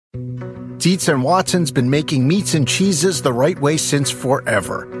Dietz and Watson's been making meats and cheeses the right way since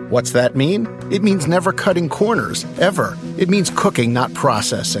forever. What's that mean? It means never cutting corners, ever. It means cooking, not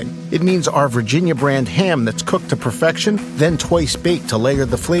processing. It means our Virginia brand ham that's cooked to perfection, then twice baked to layer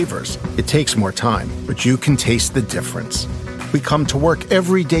the flavors. It takes more time, but you can taste the difference. We come to work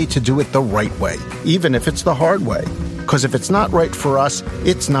every day to do it the right way, even if it's the hard way. Because if it's not right for us,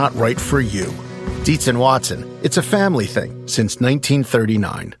 it's not right for you. Dietz and Watson, it's a family thing since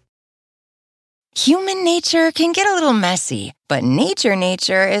 1939. Human nature can get a little messy, but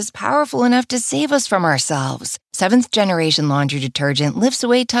nature is powerful enough to save us from ourselves. Seventh Generation Laundry Detergent lifts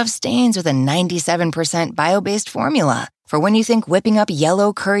away tough stains with a 97% bio-based formula. For when you think whipping up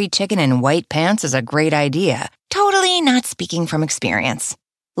yellow curry chicken in white pants is a great idea. Totally not speaking from experience.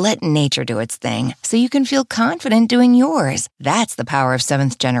 Let nature do its thing so you can feel confident doing yours. That's the power of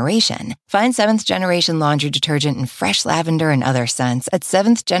Seventh Generation. Find Seventh Generation Laundry Detergent in fresh lavender and other scents at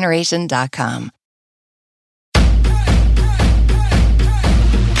seventhgeneration.com.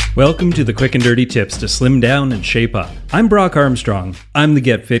 Welcome to the Quick and Dirty Tips to Slim Down and Shape Up. I'm Brock Armstrong. I'm the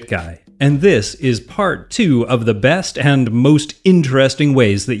Get Fit Guy. And this is part 2 of the best and most interesting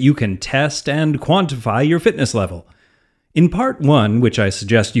ways that you can test and quantify your fitness level. In part 1, which I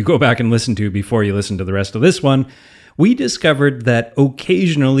suggest you go back and listen to before you listen to the rest of this one, we discovered that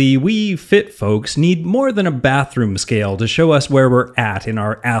occasionally we fit folks need more than a bathroom scale to show us where we're at in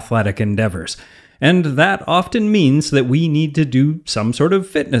our athletic endeavors. And that often means that we need to do some sort of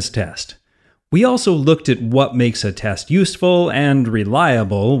fitness test. We also looked at what makes a test useful and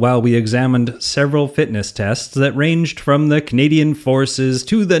reliable while we examined several fitness tests that ranged from the Canadian Forces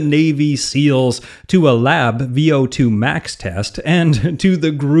to the Navy SEALs to a lab VO2 max test and to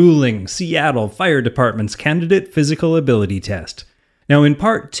the grueling Seattle Fire Department's candidate physical ability test. Now in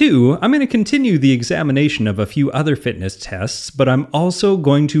part 2, I'm going to continue the examination of a few other fitness tests, but I'm also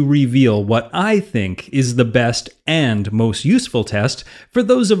going to reveal what I think is the best and most useful test for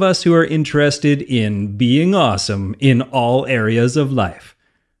those of us who are interested in being awesome in all areas of life.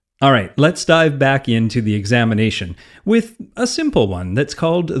 All right, let's dive back into the examination with a simple one that's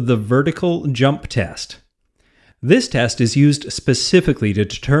called the vertical jump test. This test is used specifically to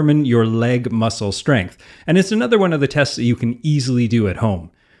determine your leg muscle strength, and it's another one of the tests that you can easily do at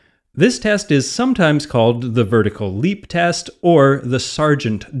home. This test is sometimes called the vertical leap test or the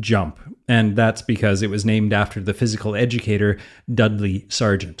Sargent jump, and that's because it was named after the physical educator Dudley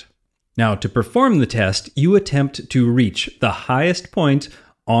Sargent. Now, to perform the test, you attempt to reach the highest point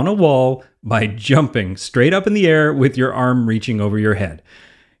on a wall by jumping straight up in the air with your arm reaching over your head.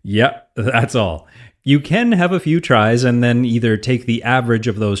 Yep, that's all. You can have a few tries and then either take the average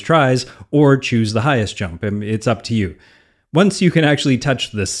of those tries or choose the highest jump. It's up to you. Once you can actually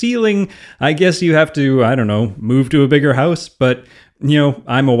touch the ceiling, I guess you have to, move to a bigger house. But,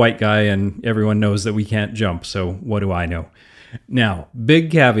 I'm a white guy and everyone knows that we can't jump, so what do I know? Now, big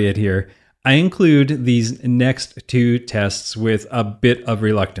caveat here. I include these next 2 tests with a bit of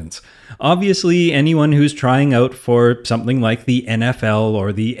reluctance. Obviously, anyone who's trying out for something like the NFL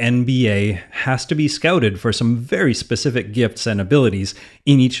or the NBA has to be scouted for some very specific gifts and abilities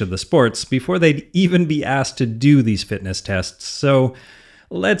in each of the sports before they'd even be asked to do these fitness tests. So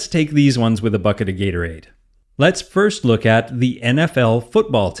let's take these ones with a bucket of Gatorade. Let's first look at the NFL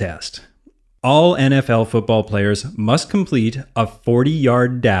football test. All NFL football players must complete a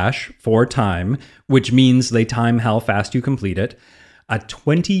 40-yard dash for time, which means they time how fast you complete it, a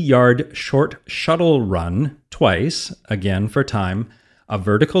 20-yard short shuttle run twice, again for time, a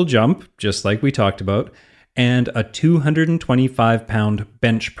vertical jump, just like we talked about, and a 225-pound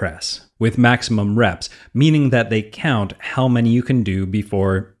bench press with maximum reps, meaning that they count how many you can do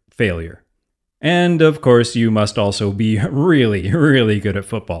before failure. And of course, you must also be really, really good at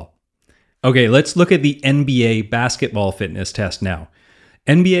football. Okay, let's look at the NBA basketball fitness test now.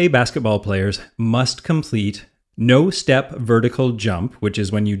 NBA basketball players must complete no-step vertical jump, which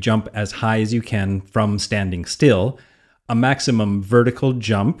is when you jump as high as you can from standing still, a maximum vertical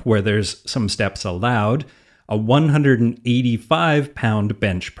jump where there's some steps allowed, a 185-pound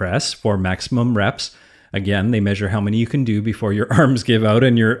bench press for maximum reps. Again, they measure how many you can do before your arms give out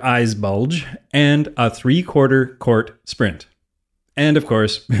and your eyes bulge, and a 3/4 court sprint. And of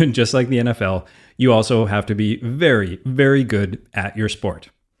course, just like the NFL, you also have to be very, very good at your sport.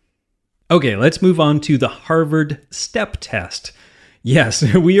 Okay, let's move on to the Harvard STEP test. Yes,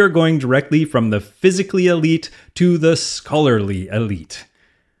 we are going directly from the physically elite to the scholarly elite.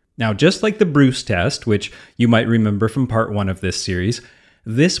 Now, just like the Bruce test, which you might remember from part 1 of this series,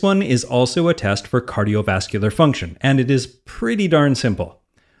 this one is also a test for cardiovascular function, and it is pretty darn simple.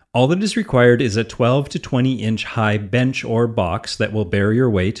 All that is required is a 12 to 20 inch high bench or box that will bear your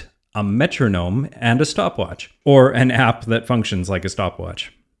weight, a metronome, and a stopwatch, or an app that functions like a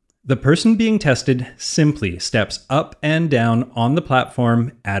stopwatch. The person being tested simply steps up and down on the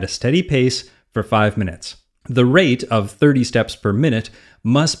platform at a steady pace for 5 minutes. The rate of 30 steps per minute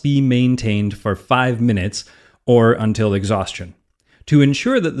must be maintained for 5 minutes or until exhaustion. To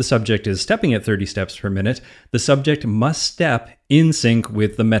ensure that the subject is stepping at 30 steps per minute, the subject must step in sync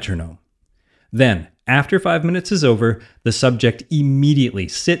with the metronome. Then, after 5 minutes is over, the subject immediately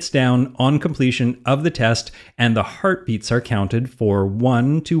sits down on completion of the test, and the heartbeats are counted for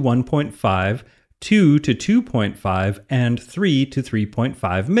 1 to 1.5, 2 to 2.5, and 3 to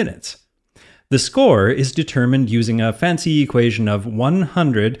 3.5 minutes. The score is determined using a fancy equation of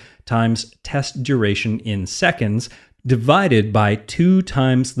 100 times test duration in seconds divided by 2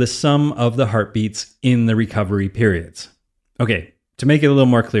 times the sum of the heartbeats in the recovery periods. Okay, to make it a little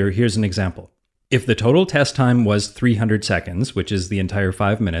more clear, here's an example. If the total test time was 300 seconds, which is the entire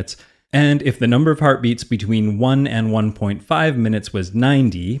 5 minutes, and if the number of heartbeats between 1 and 1.5 minutes was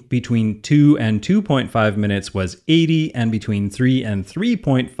 90, between 2 and 2.5 minutes was 80, and between 3 and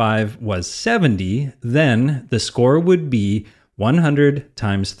 3.5 was 70, then the score would be 100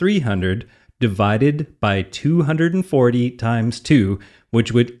 times 300 divided by 240 times 2,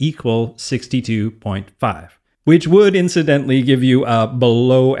 which would equal 62.5. Which would incidentally give you a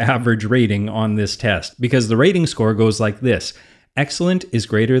below average rating on this test, because the rating score goes like this. Excellent is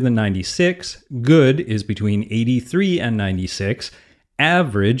greater than 96, good is between 83 and 96,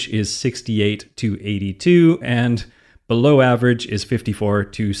 average is 68 to 82, and below average is 54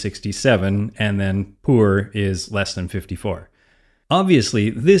 to 67, and then poor is less than 54.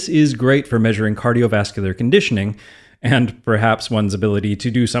 Obviously, this is great for measuring cardiovascular conditioning, and perhaps one's ability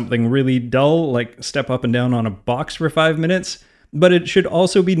to do something really dull, like step up and down on a box for 5 minutes. But it should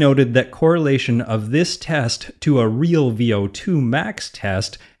also be noted that correlation of this test to a real VO2 max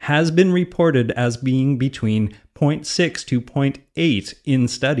test has been reported as being between 0.6 to 0.8 in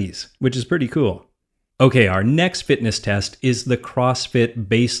studies, which is pretty cool. Okay, our next fitness test is the CrossFit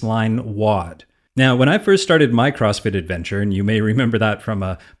Baseline WOD. Now, when I first started my CrossFit adventure, and you may remember that from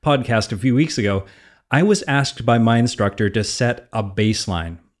a podcast a few weeks ago, I was asked by my instructor to set a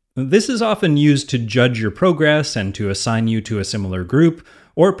baseline. This is often used to judge your progress and to assign you to a similar group,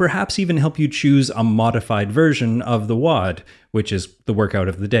 or perhaps even help you choose a modified version of the WOD, which is the workout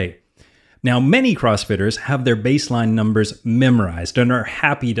of the day. Now, many CrossFitters have their baseline numbers memorized and are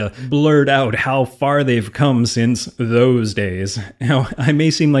happy to blurt out how far they've come since those days. Now, I may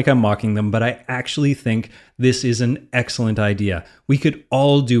seem like I'm mocking them, but I actually think this is an excellent idea. We could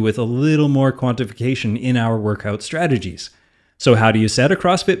all do with a little more quantification in our workout strategies. So how do you set a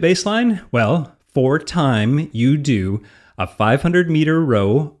CrossFit baseline? Well, for time, you do a 500-meter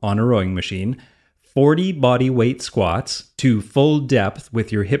row on a rowing machine, 40 body weight squats to full depth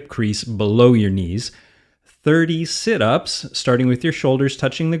with your hip crease below your knees, 30 sit-ups starting with your shoulders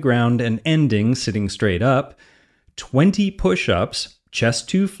touching the ground and ending sitting straight up, 20 push-ups, chest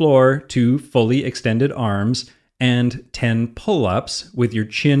to floor to fully extended arms, and 10 pull-ups with your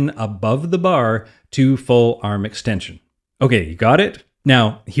chin above the bar to full arm extension. Okay, you got it?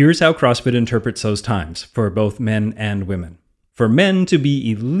 Now, here's how CrossFit interprets those times for both men and women. For men to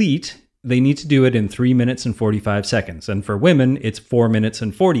be elite, they need to do it in 3 minutes and 45 seconds. And for women, it's 4 minutes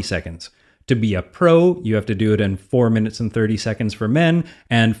and 40 seconds. To be a pro, you have to do it in 4 minutes and 30 seconds for men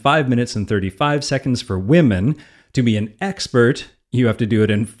and 5 minutes and 35 seconds for women. To be an expert, you have to do it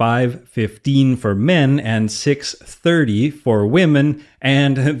in 5:15 for men and 6:30 for women.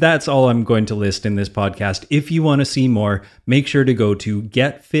 And that's all I'm going to list in this podcast. If you want to see more, make sure to go to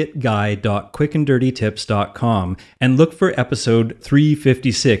getfitguy.quickanddirtytips.com and look for episode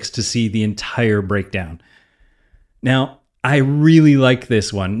 356 to see the entire breakdown. Now, I really like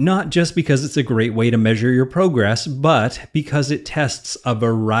this one, not just because it's a great way to measure your progress, but because it tests a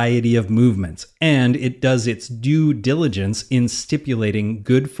variety of movements, and it does its due diligence in stipulating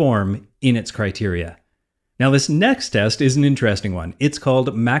good form in its criteria. Now, this next test is an interesting one. It's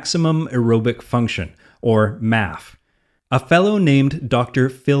called Maximum Aerobic Function, or MAF. A fellow named Dr.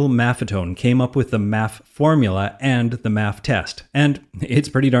 Phil Maffetone came up with the MAF formula and the MAF test, and it's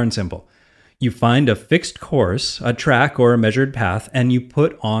pretty darn simple. You find a fixed course, a track or a measured path, and you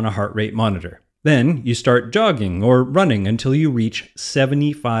put on a heart rate monitor. Then you start jogging or running until you reach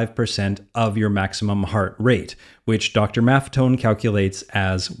 75% of your maximum heart rate, which Dr. Maffetone calculates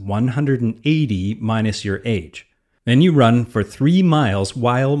as 180 minus your age. Then you run for 3 miles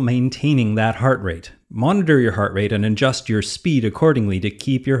while maintaining that heart rate. Monitor your heart rate and adjust your speed accordingly to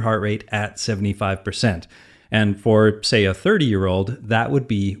keep your heart rate at 75%. And for, say, a 30-year-old, that would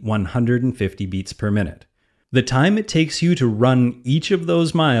be 150 beats per minute. The time it takes you to run each of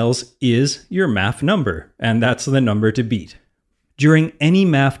those miles is your MAF number, and that's the number to beat. During any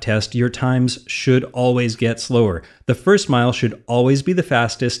MAF test, your times should always get slower. The first mile should always be the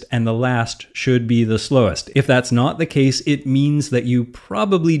fastest, and the last should be the slowest. If that's not the case, it means that you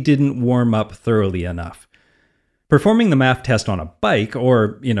probably didn't warm up thoroughly enough. Performing the MAF test on a bike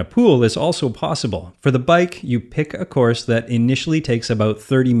or in a pool is also possible. For the bike, you pick a course that initially takes about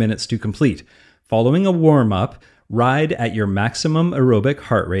 30 minutes to complete. Following a warm-up, ride at your maximum aerobic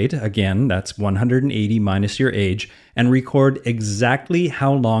heart rate, again, that's 180 minus your age, and record exactly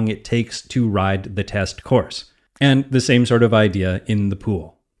how long it takes to ride the test course. And the same sort of idea in the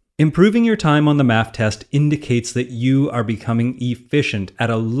pool. Improving your time on the MAF test indicates that you are becoming efficient at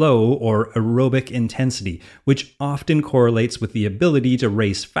a low or aerobic intensity, which often correlates with the ability to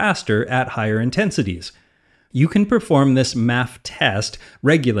race faster at higher intensities. You can perform this MAF test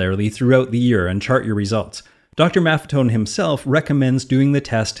regularly throughout the year and chart your results. Dr. Maffetone himself recommends doing the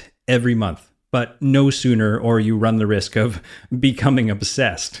test every month, but no sooner or you run the risk of becoming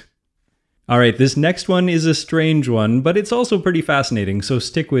obsessed. Alright, this next one is a strange one, but it's also pretty fascinating, so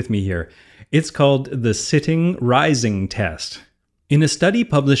stick with me here. It's called the Sitting Rising Test. In a study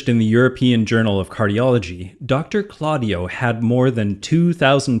published in the European Journal of Cardiology, Dr. Claudio had more than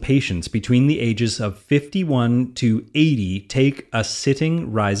 2,000 patients between the ages of 51 to 80 take a sitting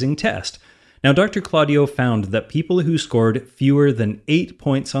rising test. Now, Dr. Claudio found that people who scored fewer than 8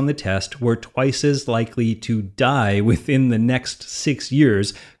 points on the test were twice as likely to die within the next 6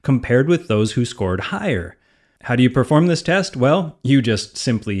 years compared with those who scored higher. How do you perform this test? Well, you just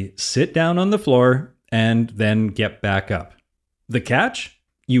simply sit down on the floor and then get back up. The catch?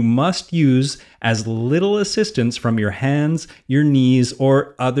 You must use as little assistance from your hands, your knees,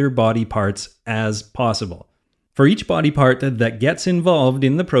 or other body parts as possible. For each body part that gets involved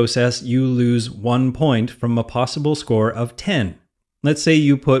in the process, you lose 1 point from a possible score of 10. Let's say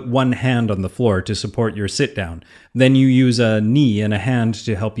you put one hand on the floor to support your sit down. Then you use a knee and a hand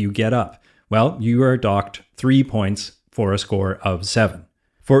to help you get up. Well, you are docked 3 points for a score of 7.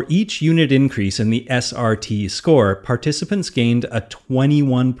 For each unit increase in the SRT score, participants gained a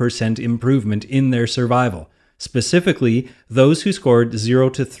 21% improvement in their survival. Specifically, those who scored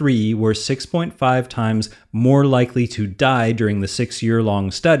 0 to 3 were 6.5 times more likely to die during the 6-year-long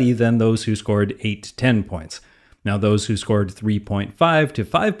study than those who scored 8 to 10 points. Now, those who scored 3.5 to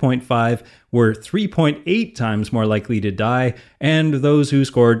 5.5 were 3.8 times more likely to die, and those who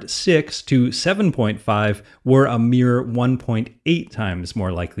scored 6 to 7.5 were a mere 1.8 times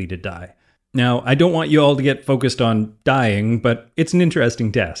more likely to die. Now, I don't want you all to get focused on dying, but it's an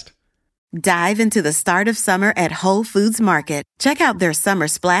interesting test. Dive into the start of summer at Whole Foods Market. Check out their Summer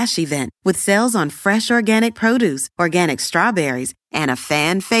Splash event with sales on fresh organic produce, organic strawberries, and a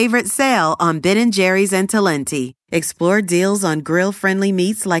fan-favorite sale on Ben & Jerry's and Talenti. Explore deals on grill-friendly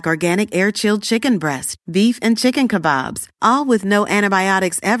meats like organic air-chilled chicken breast, beef and chicken kebabs, all with no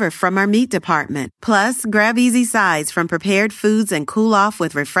antibiotics ever from our meat department. Plus, grab easy sides from prepared foods and cool off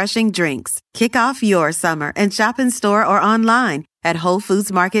with refreshing drinks. Kick off your summer and shop in store or online at Whole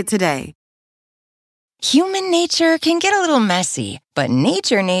Foods Market today. Human nature can get a little messy, but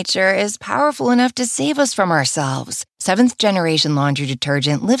nature is powerful enough to save us from ourselves. Seventh Generation Laundry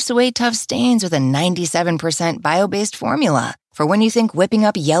Detergent lifts away tough stains with a 97% bio-based formula. For when you think whipping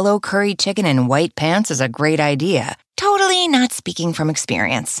up yellow curry chicken in white pants is a great idea. Totally not speaking from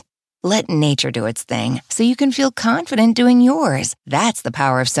experience. Let nature do its thing so you can feel confident doing yours. That's the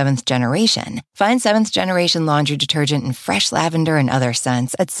power of Seventh Generation. Find Seventh Generation Laundry Detergent in fresh lavender and other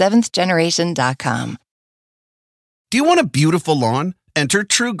scents at seventhgeneration.com. Do you want a beautiful lawn? Enter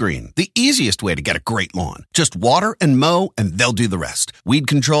TruGreen, the easiest way to get a great lawn. Just water and mow, and they'll do the rest. Weed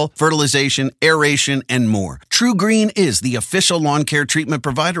control, fertilization, aeration, and more. TruGreen is the official lawn care treatment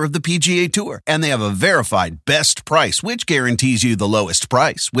provider of the PGA Tour, and they have a verified best price, which guarantees you the lowest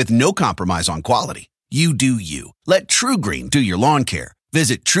price with no compromise on quality. You do you. Let TruGreen do your lawn care.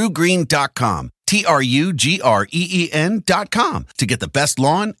 Visit TruGreen.com, TruGreen.com, to get the best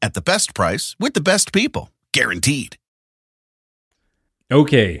lawn at the best price with the best people. Guaranteed.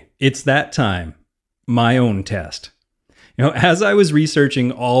 Okay, it's that time. My own test. As I was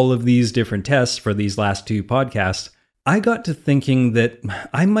researching all of these different tests for these last 2 podcasts, I got to thinking that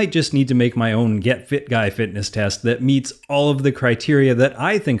I might just need to make my own Get Fit Guy fitness test that meets all of the criteria that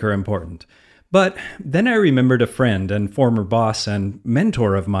I think are important. But then I remembered a friend and former boss and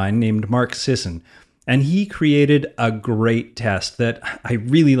mentor of mine named Mark Sisson, and he created a great test that I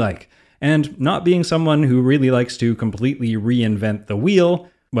really like. And not being someone who really likes to completely reinvent the wheel,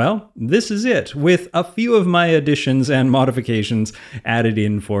 well, this is it, with a few of my additions and modifications added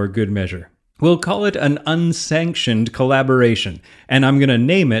in for good measure. We'll call it an unsanctioned collaboration, and I'm going to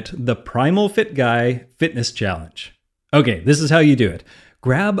name it the Primal Fit Guy Fitness Challenge. Okay, this is how you do it.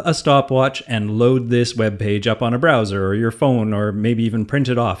 Grab a stopwatch and load this webpage up on a browser or your phone, or maybe even print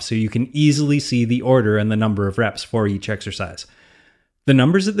it off so you can easily see the order and the number of reps for each exercise. The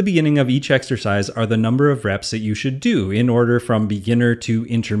numbers at the beginning of each exercise are the number of reps that you should do in order from beginner to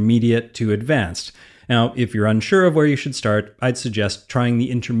intermediate to advanced. Now, if you're unsure of where you should start, I'd suggest trying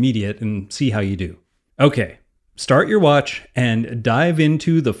the intermediate and see how you do. Okay, start your watch and dive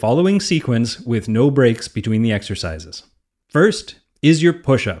into the following sequence with no breaks between the exercises. First is your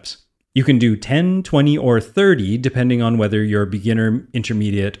push-ups. You can do 10, 20, or 30 depending on whether you're beginner,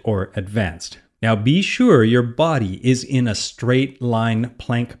 intermediate, or advanced. Now be sure your body is in a straight line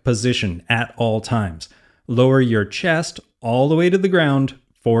plank position at all times. Lower your chest all the way to the ground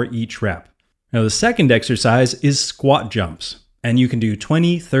for each rep. Now the second exercise is squat jumps, and you can do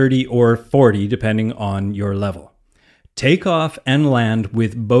 20, 30, or 40 depending on your level. Take off and land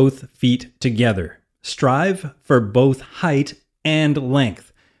with both feet together. Strive for both height and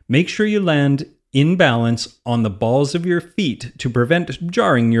length. Make sure you land in balance on the balls of your feet to prevent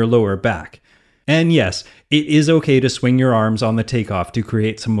jarring your lower back. And yes, it is okay to swing your arms on the takeoff to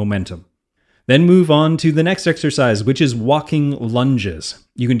create some momentum. Then move on to the next exercise, which is walking lunges.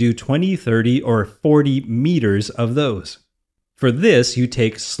 You can do 20, 30, or 40 meters of those. For this, you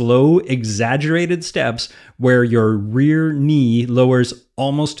take slow, exaggerated steps where your rear knee lowers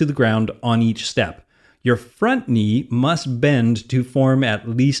almost to the ground on each step. Your front knee must bend to form at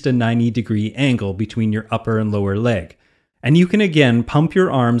least a 90-degree angle between your upper and lower leg. And you can again pump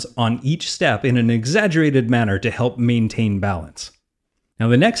your arms on each step in an exaggerated manner to help maintain balance. Now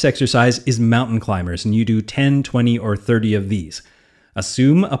the next exercise is mountain climbers, and you do 10, 20, or 30 of these.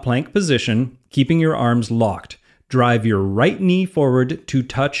 Assume a plank position, keeping your arms locked. Drive your right knee forward to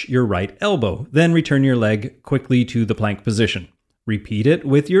touch your right elbow, then return your leg quickly to the plank position. Repeat it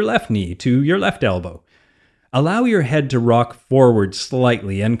with your left knee to your left elbow. Allow your head to rock forward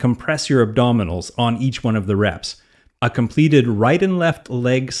slightly and compress your abdominals on each one of the reps. A completed right and left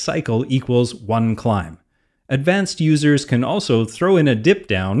leg cycle equals 1 climb. Advanced users can also throw in a dip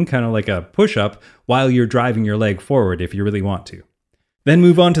down, kind of like a push-up, while you're driving your leg forward if you really want to. Then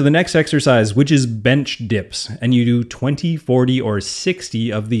move on to the next exercise, which is bench dips, and you do 20, 40, or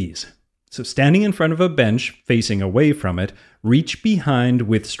 60 of these. So standing in front of a bench, facing away from it, reach behind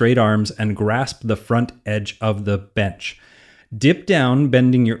with straight arms and grasp the front edge of the bench. Dip down,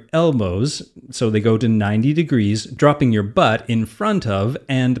 bending your elbows so they go to 90 degrees, dropping your butt in front of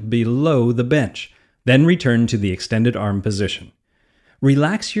and below the bench. Then return to the extended arm position.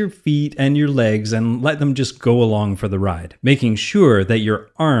 Relax your feet and your legs and let them just go along for the ride, making sure that your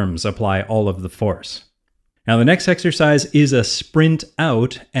arms apply all of the force. Now the next exercise is a sprint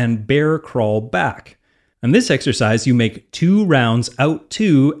out and bear crawl back. In this exercise, you make 2 rounds out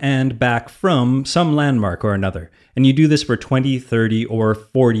to and back from some landmark or another. And you do this for 20, 30, or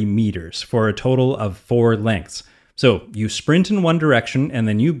 40 meters for a total of 4 lengths. So you sprint in one direction and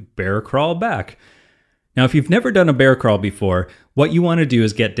then you bear crawl back. Now, if you've never done a bear crawl before, what you want to do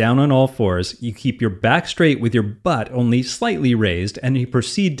is get down on all fours, you keep your back straight with your butt only slightly raised, and you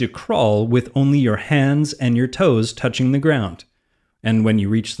proceed to crawl with only your hands and your toes touching the ground. And when you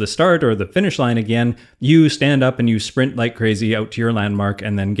reach the start or the finish line again, you stand up and you sprint like crazy out to your landmark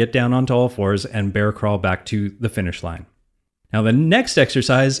and then get down onto all fours and bear crawl back to the finish line. Now the next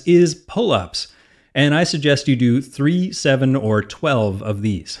exercise is pull-ups, and I suggest you do 3, 7, or 12 of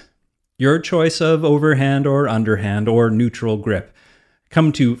these. Your choice of overhand or underhand or neutral grip.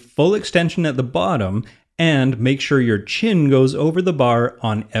 Come to full extension at the bottom and make sure your chin goes over the bar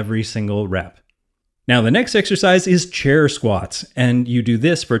on every single rep. Now the next exercise is chair squats, and you do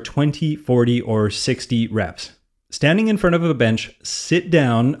this for 20, 40, or 60 reps. Standing in front of a bench, sit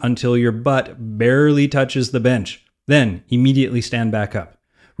down until your butt barely touches the bench. Then immediately stand back up.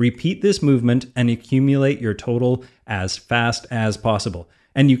 Repeat this movement and accumulate your total as fast as possible.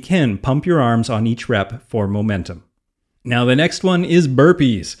 And you can pump your arms on each rep for momentum. Now the next one is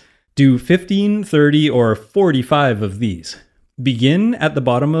burpees. Do 15, 30, or 45 of these. Begin at the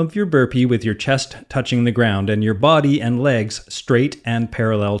bottom of your burpee with your chest touching the ground and your body and legs straight and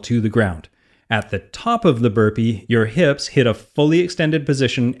parallel to the ground. At the top of the burpee, your hips hit a fully extended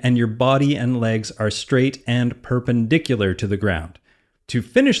position and your body and legs are straight and perpendicular to the ground. To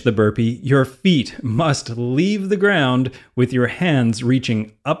finish the burpee, your feet must leave the ground with your hands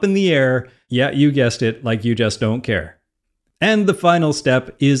reaching up in the air. Yeah, you guessed it, like you just don't care. And the final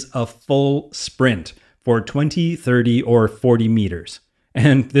step is a full sprint for 20, 30, or 40 meters.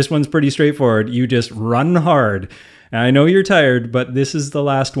 And this one's pretty straightforward. You just run hard. Now, I know you're tired, but this is the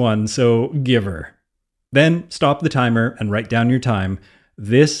last one, so give her. Then stop the timer and write down your time.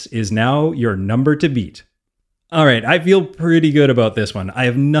 This is now your number to beat. All right, I feel pretty good about this one. I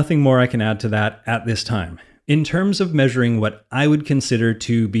have nothing more I can add to that at this time. In terms of measuring what I would consider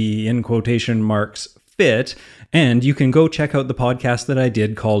to be, in quotation marks, fit, and you can go check out the podcast that I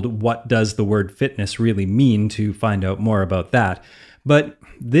did called What Does the Word Fitness Really Mean to find out more about that. But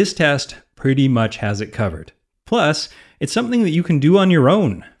this test pretty much has it covered. Plus, it's something that you can do on your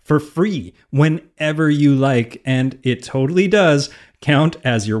own for free whenever you like, and it totally does count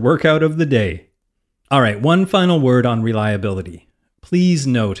as your workout of the day. All right, one final word on reliability. Please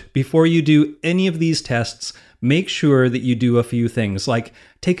note, before you do any of these tests, make sure that you do a few things, like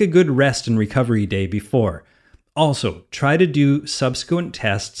take a good rest and recovery day before. Also, try to do subsequent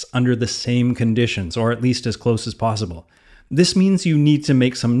tests under the same conditions, or at least as close as possible. This means you need to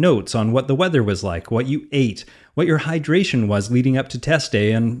make some notes on what the weather was like, what you ate, what your hydration was leading up to test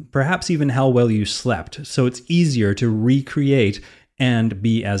day, and perhaps even how well you slept, so it's easier to recreate and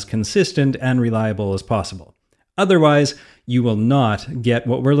be as consistent and reliable as possible. Otherwise, you will not get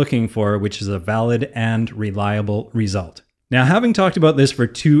what we're looking for, which is a valid and reliable result. Now, having talked about this for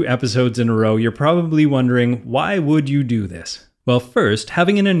 2 episodes in a row, you're probably wondering, why would you do this? Well, first,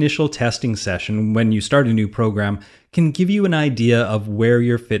 having an initial testing session when you start a new program can give you an idea of where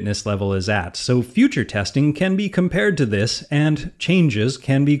your fitness level is at, so future testing can be compared to this and changes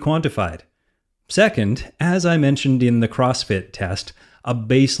can be quantified. Second, as I mentioned in the CrossFit test, a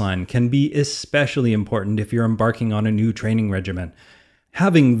baseline can be especially important if you're embarking on a new training regimen.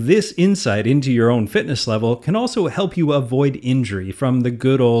 Having this insight into your own fitness level can also help you avoid injury from the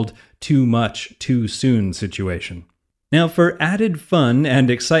good old too much, too soon situation. Now, for added fun and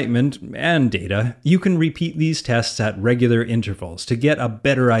excitement and data, you can repeat these tests at regular intervals to get a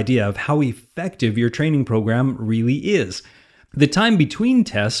better idea of how effective your training program really is. The time between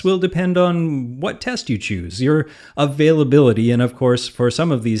tests will depend on what test you choose, your availability, and of course, for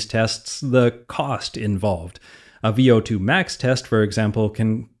some of these tests, the cost involved. A VO2 max test, for example,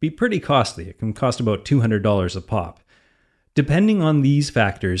 can be pretty costly. It can cost about $200 a pop. Depending on these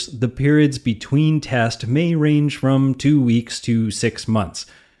factors, the periods between tests may range from 2 weeks to 6 months.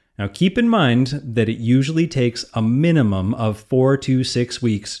 Now keep in mind that it usually takes a minimum of 4 to 6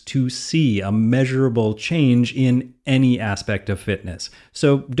 weeks to see a measurable change in any aspect of fitness,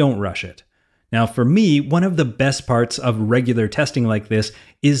 so don't rush it. Now for me, one of the best parts of regular testing like this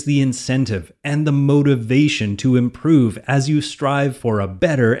is the incentive and the motivation to improve as you strive for a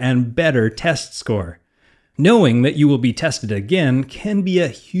better and better test score. Knowing that you will be tested again can be a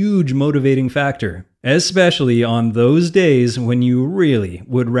huge motivating factor, especially on those days when you really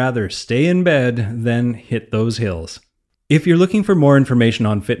would rather stay in bed than hit those hills. If you're looking for more information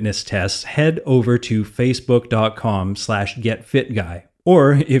on fitness tests, head over to facebook.com/getfitguy.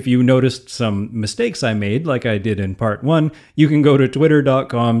 Or if you noticed some mistakes I made, like I did in part 1, you can go to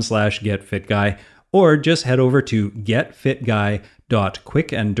twitter.com/getfitguy, or just head over to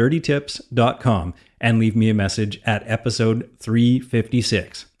getfitguy.quickanddirtytips.com and leave me a message at episode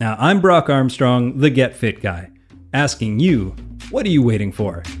 356. Now, I'm Brock Armstrong, the Get Fit Guy, asking you, what are you waiting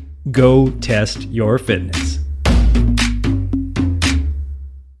for? Go test your fitness.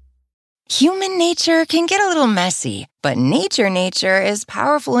 Human nature can get a little messy, but nature is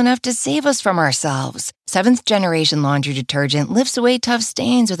powerful enough to save us from ourselves. 7th Generation Laundry Detergent lifts away tough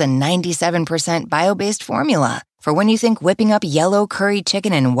stains with a 97% bio-based formula. For when you think whipping up yellow curry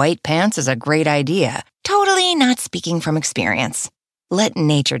chicken in white pants is a great idea. Totally not speaking from experience. Let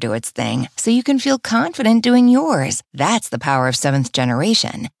nature do its thing so you can feel confident doing yours. That's the power of 7th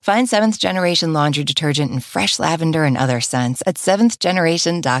Generation. Find 7th Generation Laundry Detergent in fresh lavender and other scents at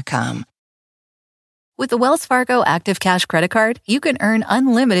 7thgeneration.com. With the Wells Fargo Active Cash Credit Card, you can earn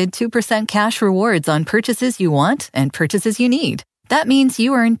unlimited 2% cash rewards on purchases you want and purchases you need. That means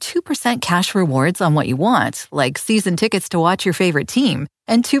you earn 2% cash rewards on what you want, like season tickets to watch your favorite team,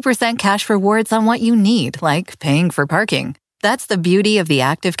 and 2% cash rewards on what you need, like paying for parking. That's the beauty of the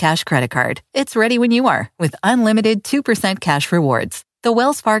Active Cash Credit Card. It's ready when you are, with unlimited 2% cash rewards. The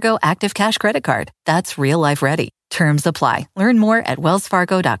Wells Fargo Active Cash Credit Card. That's real life ready. Terms apply. Learn more at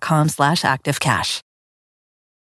wellsfargo.com/activecash.